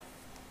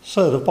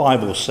So the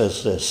Bible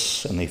says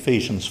this in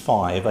Ephesians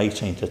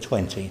 5:18 to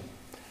 20.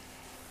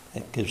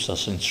 It gives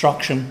us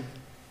instruction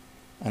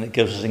and it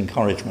gives us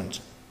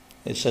encouragement.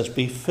 It says,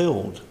 be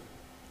filled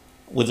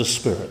with the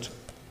Spirit,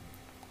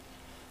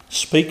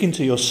 speaking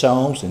to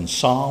yourselves in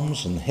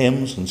psalms and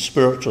hymns and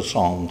spiritual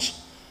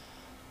songs,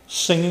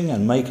 singing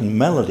and making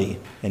melody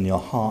in your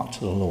heart to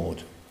the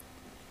Lord,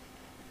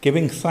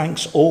 giving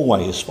thanks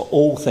always for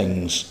all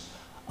things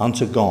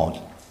unto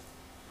God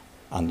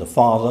and the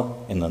Father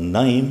in the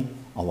name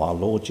of our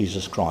Lord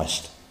Jesus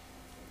Christ.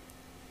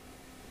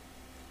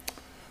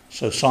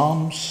 So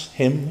psalms,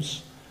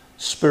 hymns,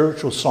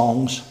 spiritual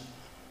songs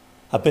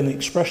have been an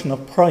expression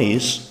of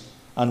praise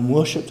and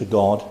worship to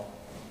God.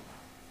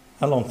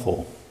 How long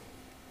for?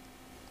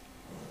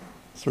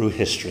 Through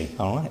history,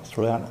 all right?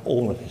 Throughout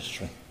all of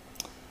history.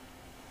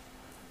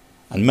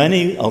 And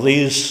many of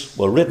these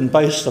were written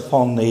based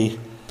upon the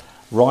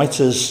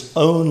writer's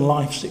own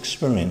life's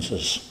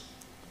experiences,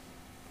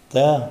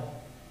 their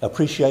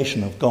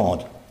appreciation of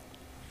God,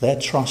 their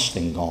trust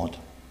in God.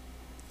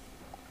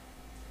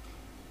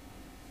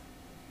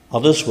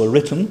 Others were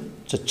written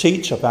to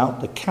teach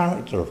about the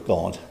character of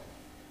God,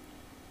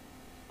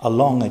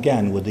 along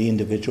again with the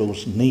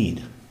individual's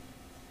need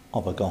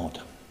of a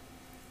God.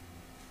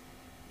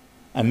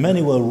 And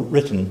many were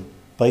written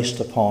based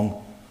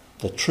upon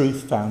the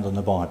truth found in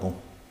the Bible.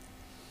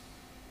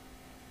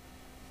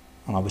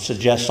 And I would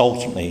suggest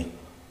ultimately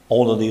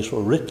all of these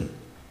were written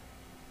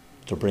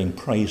to bring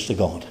praise to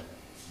God.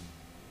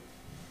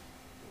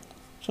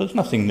 So there's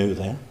nothing new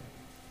there.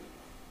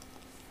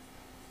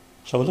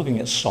 So we're looking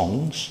at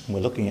songs, we're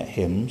looking at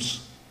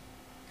hymns.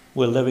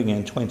 We're living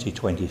in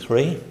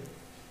 2023.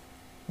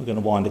 We're going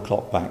to wind the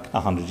clock back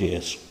 100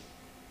 years.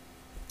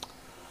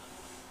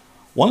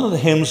 One of the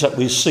hymns that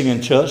we sing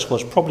in church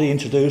was probably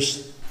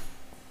introduced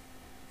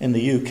in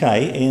the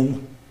UK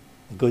in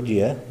a good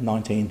year,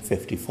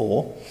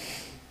 1954,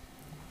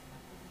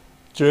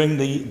 during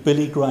the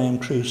Billy Graham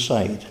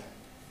Crusade.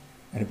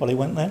 Anybody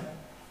went there?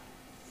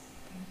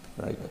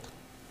 Very good.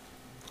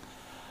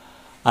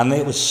 And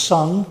it was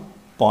sung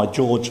by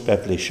George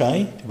Beverly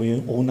Shea. Do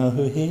we all know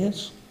who he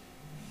is?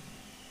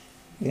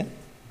 Yeah?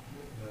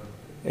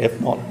 If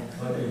not,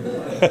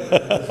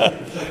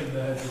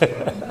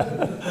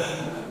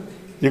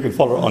 you can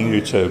follow it on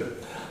YouTube.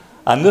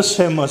 And this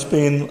hymn has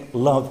been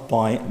loved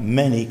by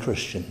many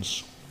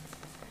Christians.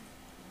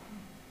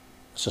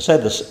 As I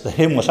said, the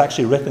hymn was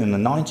actually written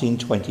in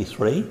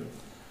 1923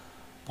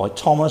 by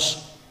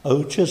Thomas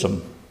O.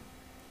 Chisholm.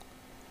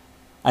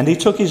 And he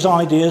took his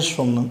ideas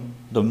from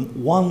the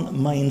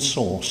one main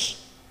source,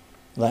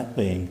 that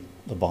being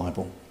the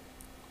Bible.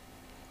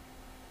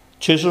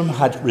 Chisholm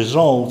had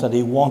resolved that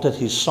he wanted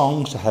his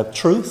songs to have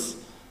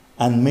truth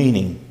and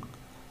meaning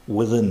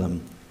within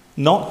them,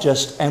 not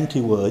just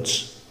empty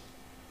words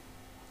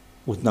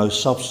with no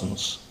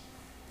substance.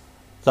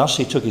 Thus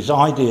he took his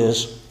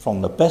ideas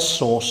from the best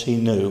source he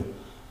knew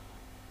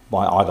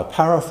by either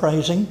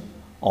paraphrasing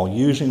or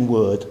using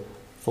word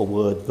for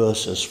word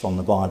verses from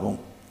the Bible.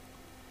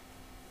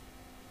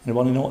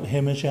 Anybody know what the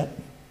hymn is yet?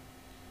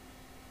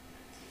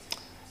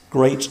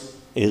 Great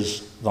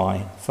is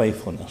thy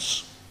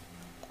faithfulness.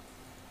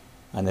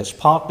 And it's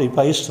partly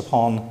based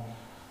upon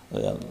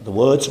the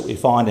words that we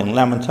find in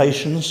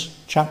Lamentations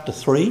chapter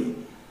 3,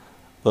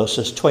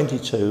 verses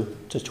 22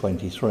 to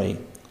 23.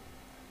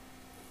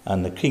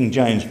 And the King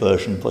James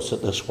Version puts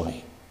it this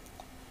way.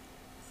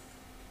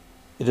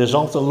 It is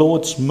of the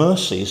Lord's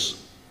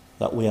mercies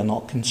that we are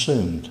not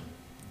consumed,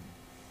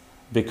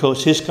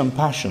 because his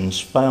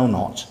compassions fail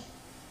not.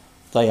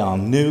 They are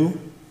new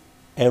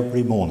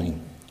every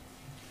morning.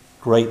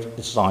 Great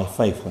is thy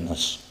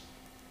faithfulness.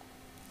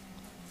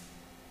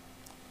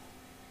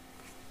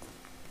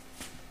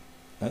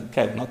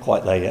 Okay, not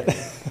quite there yet.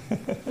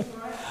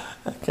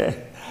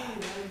 Okay.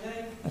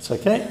 That's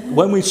okay.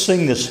 When we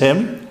sing this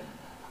hymn,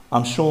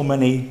 I'm sure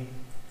many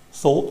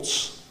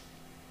thoughts,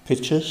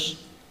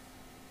 pictures,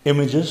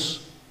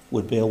 images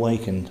would be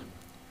awakened.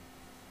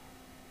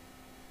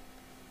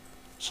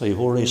 So you've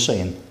already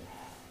seen.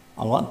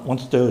 What I want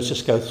to do is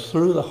just go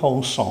through the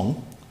whole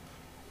song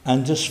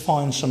and just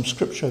find some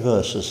scripture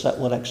verses that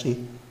will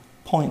actually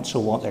point to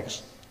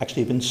what's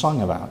actually been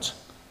sung about.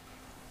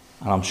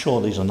 And I'm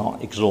sure these are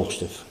not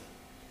exhaustive.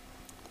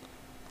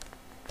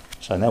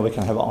 So now we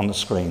can have it on the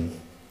screen.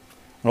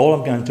 And all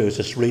I'm going to do is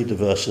just read the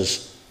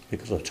verses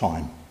because of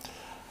time.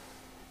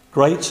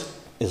 Great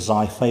is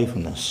thy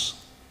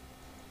faithfulness.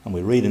 And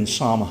we read in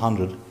Psalm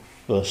 100,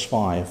 verse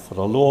 5, for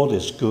the Lord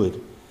is good.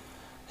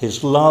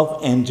 His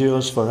love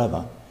endures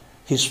forever.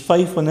 His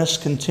faithfulness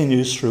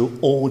continues through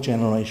all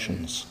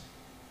generations.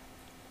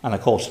 And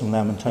of course in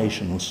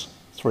Lamentations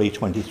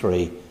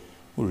 3:23,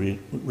 we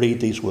read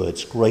these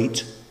words,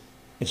 great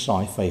is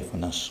thy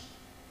faithfulness.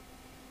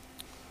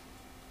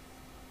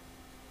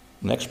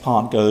 The next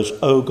part goes,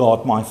 O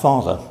God, my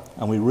Father.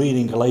 And we read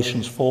in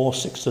Galatians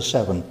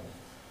 4:6-7,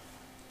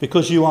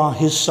 because you are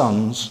his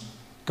sons,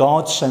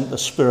 God sent the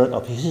Spirit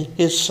of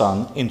his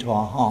Son into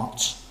our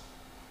hearts.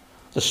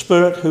 The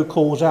Spirit who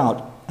calls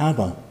out,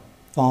 Abba,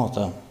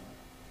 Father.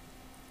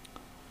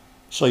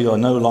 So you are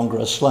no longer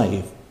a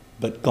slave,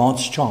 but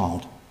God's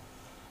child.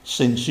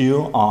 Since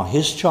you are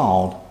his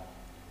child,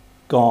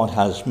 God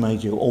has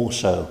made you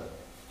also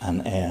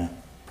an heir.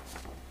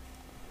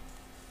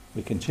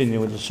 We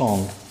continue with the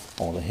song,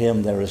 or the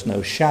hymn, There is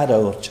no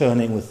shadow of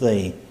turning with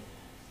thee.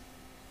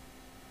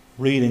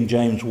 Read in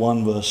James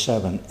 1 verse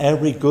 7,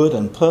 every good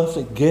and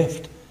perfect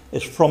gift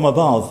is from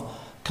above,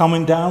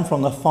 coming down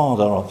from the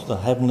Father of the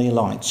heavenly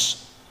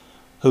lights,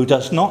 who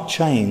does not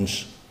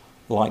change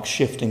like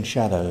shifting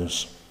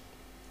shadows.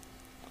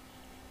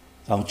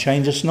 Thou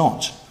changest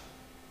not.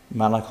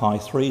 Malachi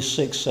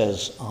 3:6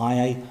 says,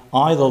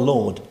 I the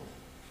Lord,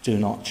 do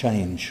not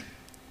change.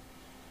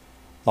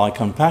 Thy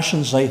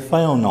compassions, they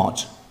fail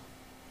not.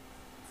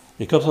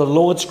 Because of the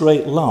Lord's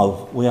great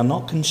love, we are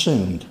not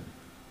consumed,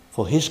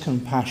 for his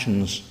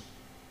compassions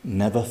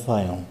never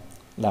fail.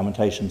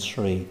 Lamentations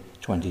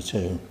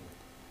 3:22.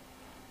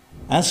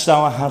 As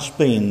thou hast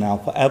been, thou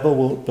forever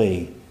wilt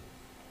be.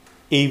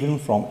 Even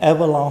from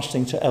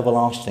everlasting to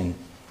everlasting,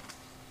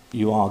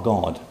 you are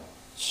God.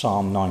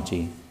 Psalm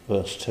 90,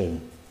 verse 2.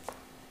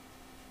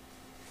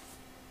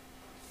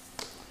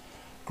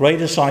 Great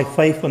is thy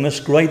faithfulness,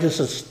 great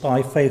is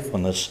thy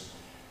faithfulness.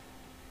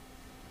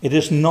 It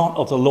is not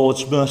of the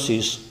Lord's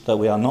mercies that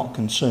we are not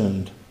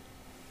consumed.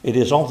 It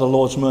is of the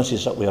Lord's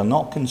mercies that we are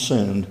not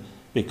consumed,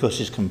 because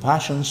his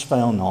compassions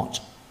fail not.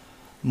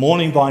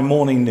 Morning by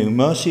morning new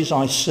mercies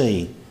I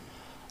see.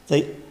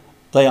 They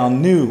are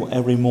new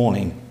every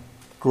morning.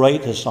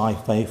 Great is thy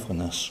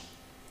faithfulness.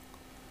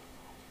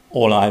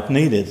 All I have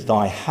needed,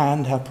 thy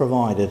hand hath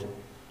provided.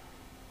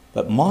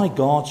 But my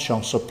God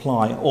shall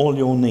supply all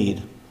your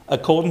need,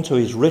 according to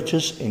his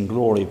riches in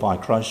glory by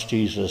Christ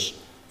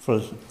Jesus.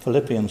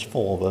 Philippians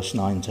 4 verse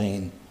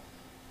 19.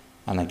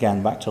 And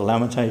again back to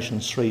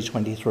Lamentations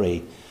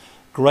 3:23.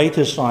 Great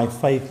is thy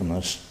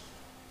faithfulness,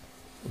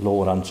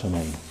 Lord, unto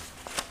me.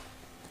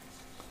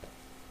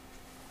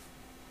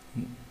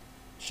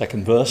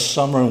 Second verse,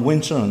 summer and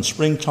winter and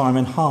springtime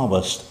and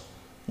harvest.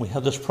 We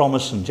have this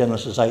promise in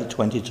Genesis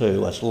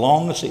 8:22. As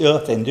long as the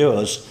earth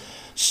endures,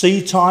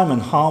 seed time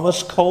and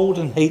harvest, cold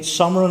and heat,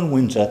 summer and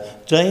winter,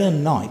 day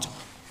and night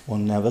will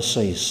never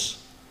cease.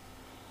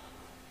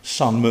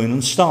 Sun, moon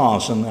and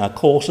stars and their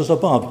courses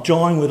above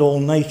join with all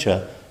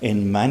nature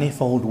in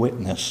manifold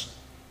witness.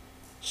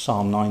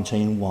 Psalm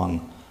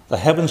 19:1. The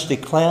heavens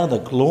declare the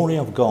glory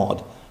of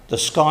God. The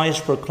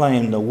skies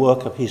proclaim the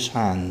work of his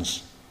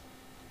hands.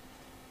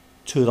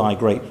 To thy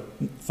great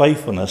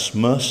faithfulness,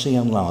 mercy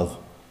and love.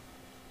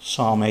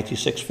 Psalm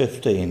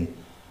 86:15.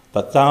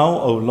 But thou,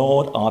 O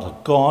Lord, art a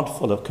God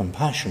full of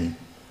compassion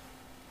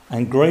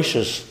and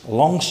gracious,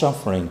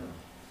 long-suffering,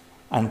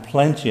 and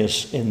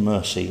plenteous in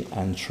mercy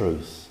and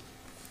truth.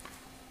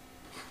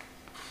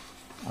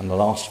 And the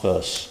last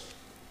verse,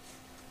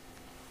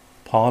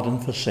 pardon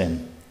for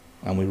sin.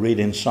 And we read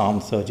in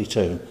Psalm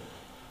 32,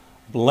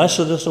 blessed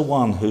is the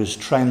one whose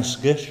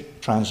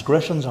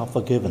transgressions are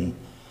forgiven,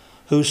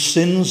 whose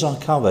sins are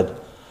covered.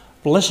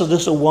 Blessed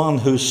is the one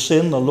whose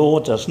sin the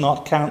Lord does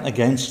not count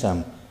against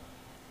them.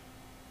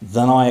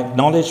 Then I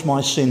acknowledged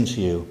my sin to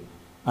you,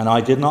 and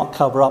I did not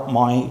cover up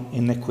my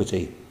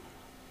iniquity.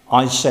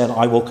 I said,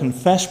 I will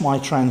confess my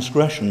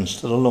transgressions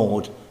to the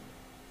Lord,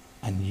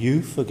 and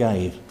you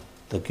forgave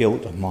the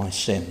guilt of my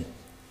sin.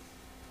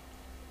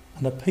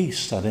 And the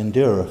peace that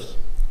endureth,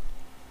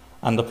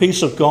 and the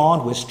peace of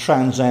God which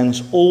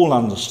transcends all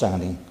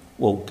understanding,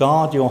 will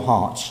guard your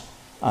hearts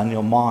and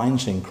your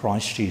minds in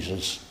Christ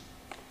Jesus.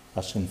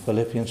 That's in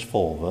Philippians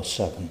 4 verse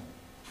 7.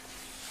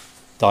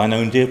 Thine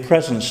own dear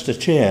presence to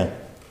cheer.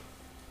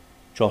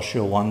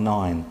 Joshua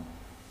 1:9.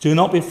 Do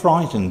not be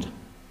frightened,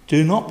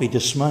 do not be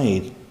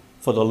dismayed,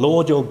 for the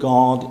Lord your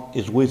God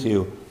is with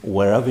you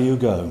wherever you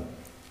go.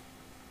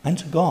 And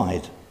to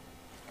guide.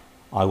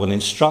 I will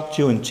instruct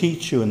you and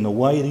teach you in the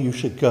way that you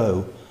should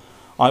go.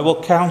 I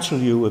will counsel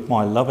you with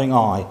my loving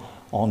eye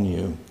on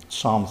you.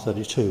 Psalm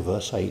 32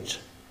 verse 8.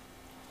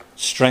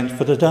 Strength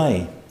for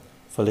today.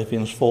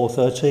 Philippians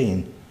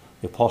 4:13.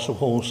 The Apostle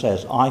Paul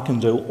says, I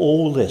can do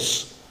all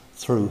this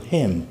through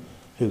him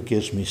who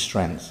gives me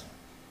strength.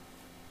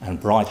 And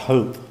bright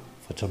hope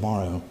for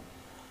tomorrow.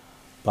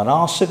 But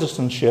our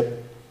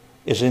citizenship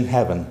is in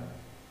heaven,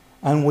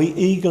 and we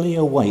eagerly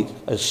await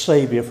a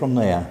Saviour from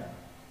there,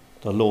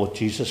 the Lord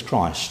Jesus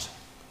Christ,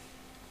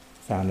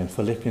 found in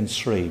Philippians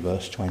 3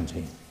 verse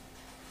 20.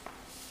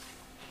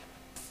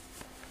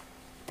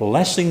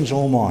 Blessings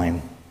all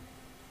mine,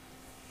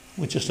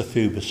 with just a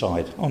few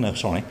beside.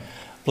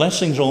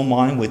 Blessings all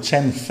mine with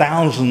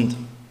 10,000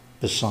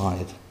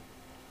 beside.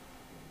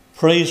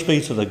 Praise be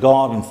to the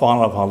God and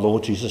Father of our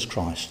Lord Jesus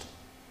Christ,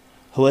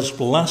 who has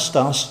blessed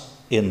us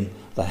in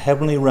the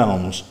heavenly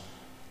realms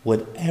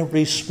with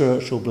every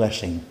spiritual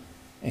blessing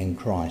in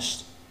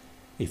Christ.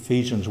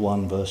 Ephesians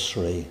 1 verse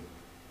 3.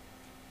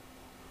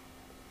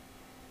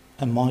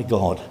 And my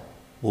God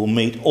will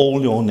meet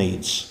all your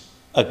needs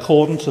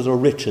according to the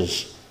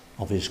riches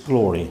of his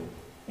glory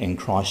in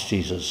Christ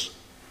Jesus.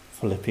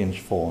 Philippians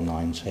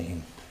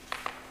 4:19.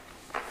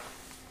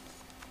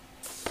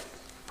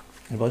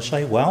 Anybody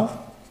say,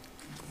 well?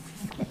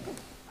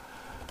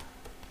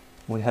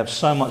 We have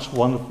so much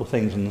wonderful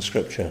things in the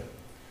Scripture.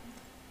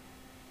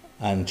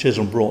 And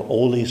Chisholm brought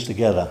all these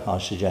together, I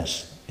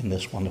suggest, in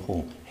this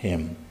wonderful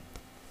hymn.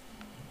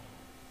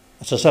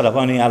 As I said, I've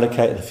only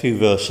allocated a few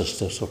verses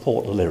to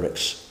support the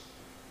lyrics.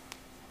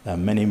 There are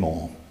many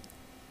more.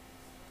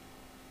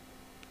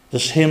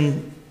 This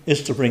hymn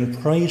is to bring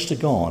praise to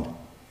God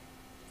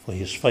for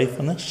his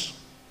faithfulness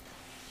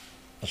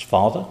as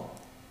Father,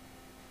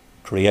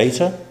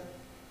 Creator,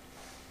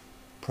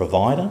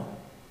 Provider,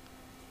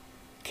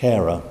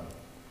 Carer,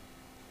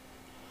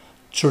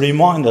 to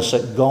remind us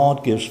that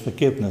God gives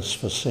forgiveness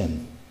for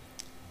sin.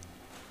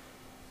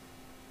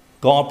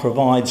 God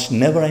provides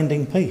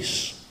never-ending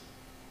peace,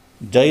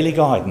 daily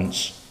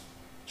guidance,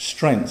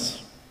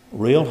 strength,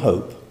 real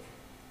hope,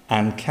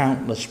 and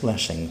countless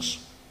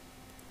blessings.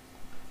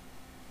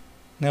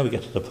 Now we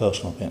get to the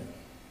personal bit,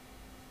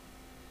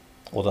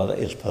 although that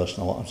is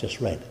personal, what I've just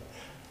read.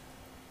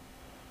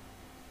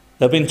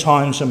 There have been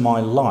times in my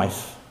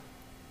life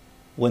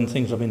when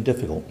things have been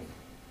difficult.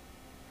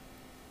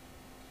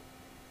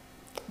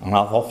 And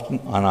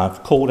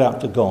I've called out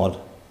to God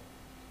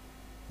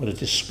with a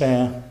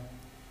despair,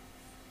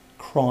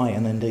 cry,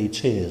 and indeed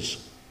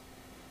tears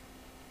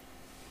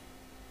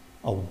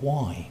of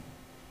why?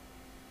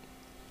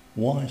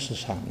 Why is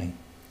this happening?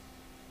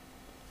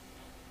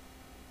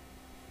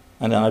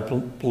 And I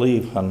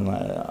believe, and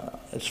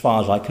as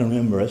far as I can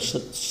remember, it's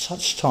at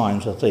such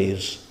times as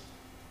these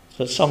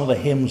that some of the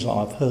hymns that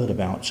I've heard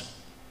about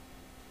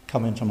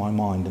come into my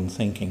mind and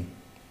thinking.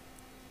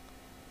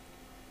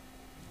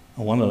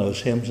 And one of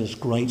those hymns is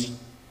 "Great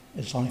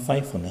is Thy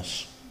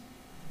Faithfulness."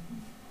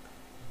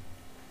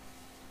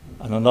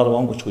 And another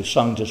one which we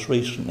sung just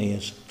recently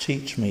is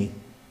 "Teach me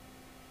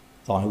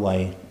Thy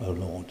way, O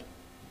Lord."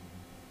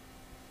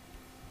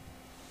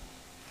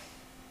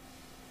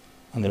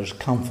 And there is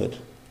comfort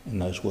in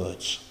those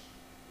words.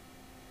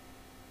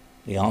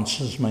 The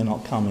answers may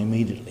not come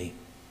immediately,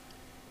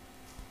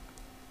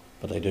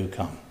 but they do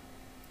come.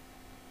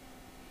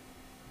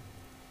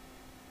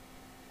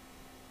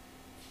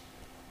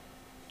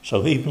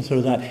 So even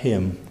through that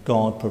hymn,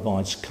 God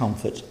provides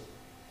comfort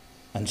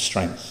and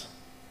strength.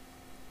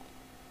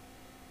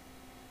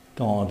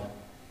 God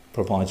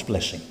provides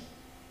blessing,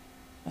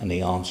 and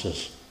he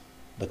answers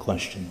the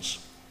questions.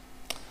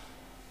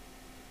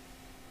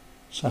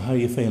 So how are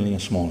you feeling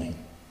this morning?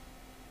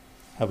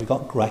 Have we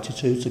got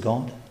gratitude to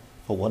God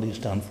for what he's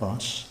done for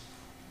us?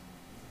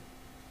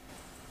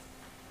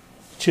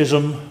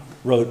 Chisholm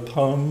wrote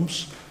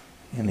poems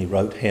and he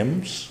wrote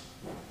hymns.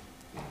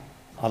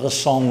 Other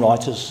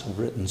songwriters have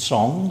written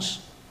songs.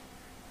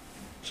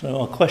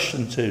 So a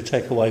question to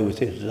take away with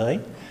you today.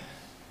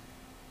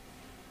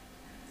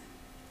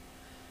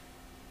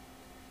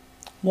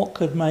 What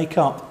could make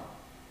up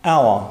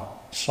our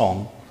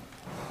song,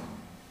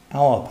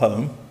 our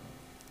poem,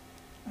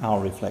 our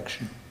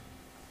reflection?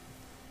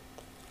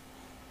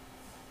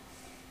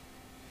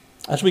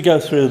 As we go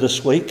through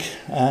this week,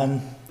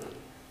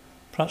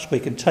 perhaps we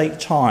can take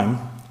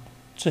time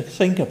to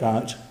think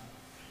about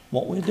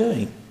what we're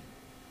doing.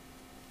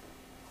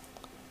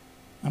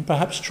 And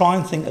perhaps try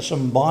and think of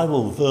some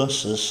Bible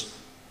verses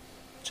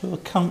to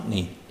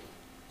accompany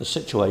the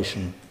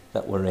situation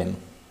that we're in,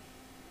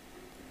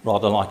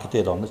 rather like I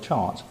did on the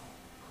chart.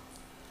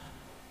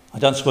 I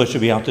don't suppose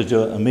you'll be able to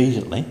do it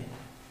immediately,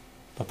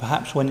 but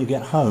perhaps when you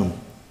get home,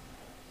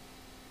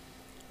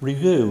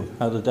 review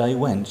how the day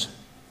went.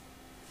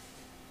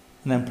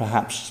 And then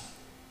perhaps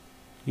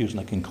using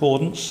a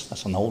concordance,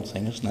 that's an old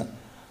thing, isn't it?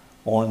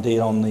 Or indeed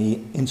on the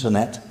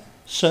internet,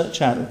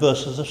 search out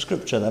verses of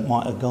scripture that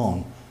might have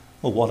gone,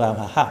 or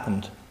whatever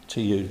happened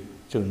to you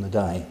during the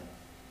day.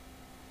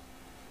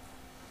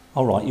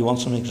 All right, you want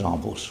some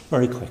examples,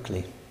 very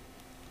quickly.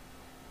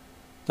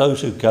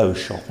 Those who go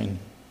shopping,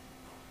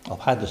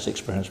 I've had this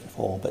experience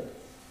before, but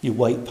you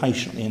wait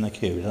patiently in a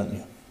queue, don't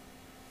you?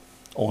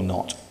 Or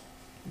not.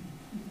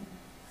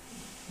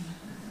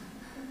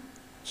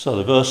 So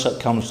the verse that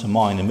comes to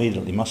mind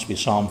immediately must be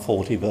Psalm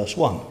 40, verse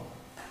 1.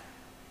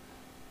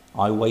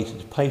 I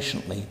waited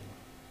patiently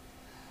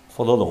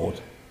for the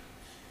Lord,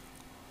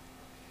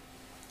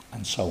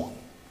 and so on.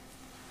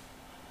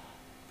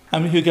 How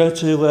many of you go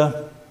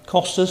to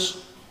Costa's?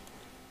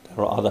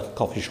 There are other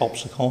coffee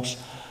shops, of course,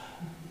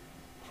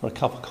 for a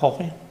cup of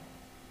coffee.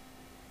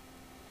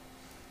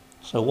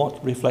 So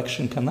what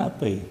reflection can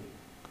that be?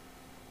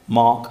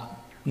 Mark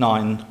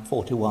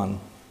 9:41.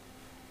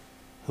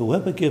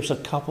 Whoever gives a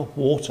cup of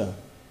water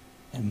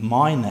in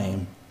my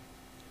name,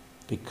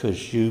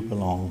 because you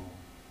belong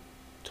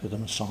to the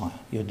Messiah.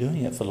 You're doing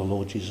it for the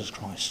Lord Jesus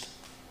Christ.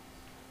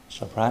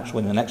 So perhaps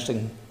when the next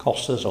thing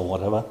Costa's or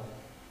whatever,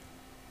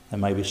 there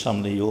may be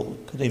somebody you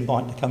could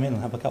invite to come in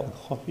and have a cup of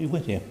coffee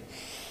with you.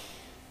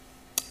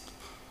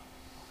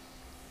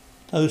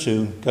 Those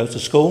who go to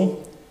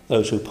school,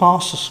 those who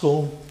pass the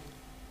school,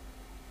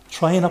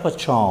 train up a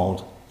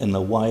child in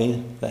the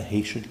way that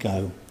he should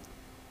go.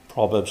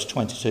 Proverbs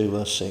 22,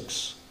 verse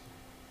 6.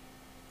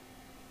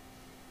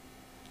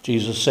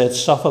 Jesus said,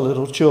 suffer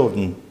little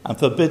children and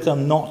forbid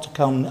them not to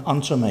come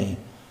unto me,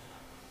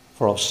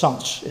 for of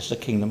such is the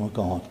kingdom of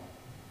God,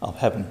 of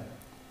heaven.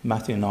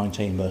 Matthew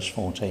 19 verse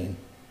 14.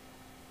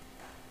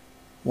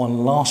 One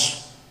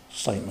last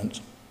statement.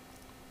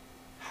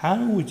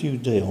 How would you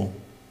deal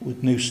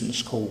with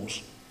nuisance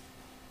calls?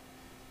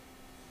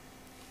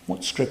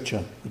 What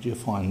scripture would you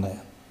find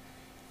there?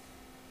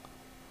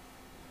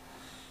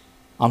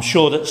 I'm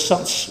sure that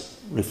such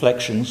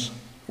reflections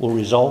will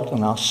result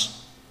in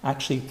us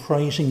actually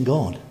praising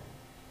God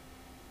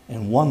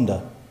in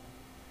wonder,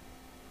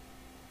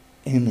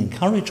 in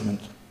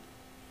encouragement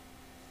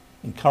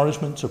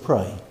to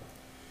pray,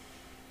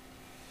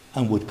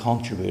 and would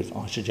contribute,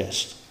 I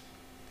suggest,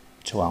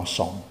 to our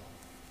song.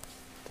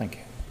 Thank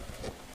you.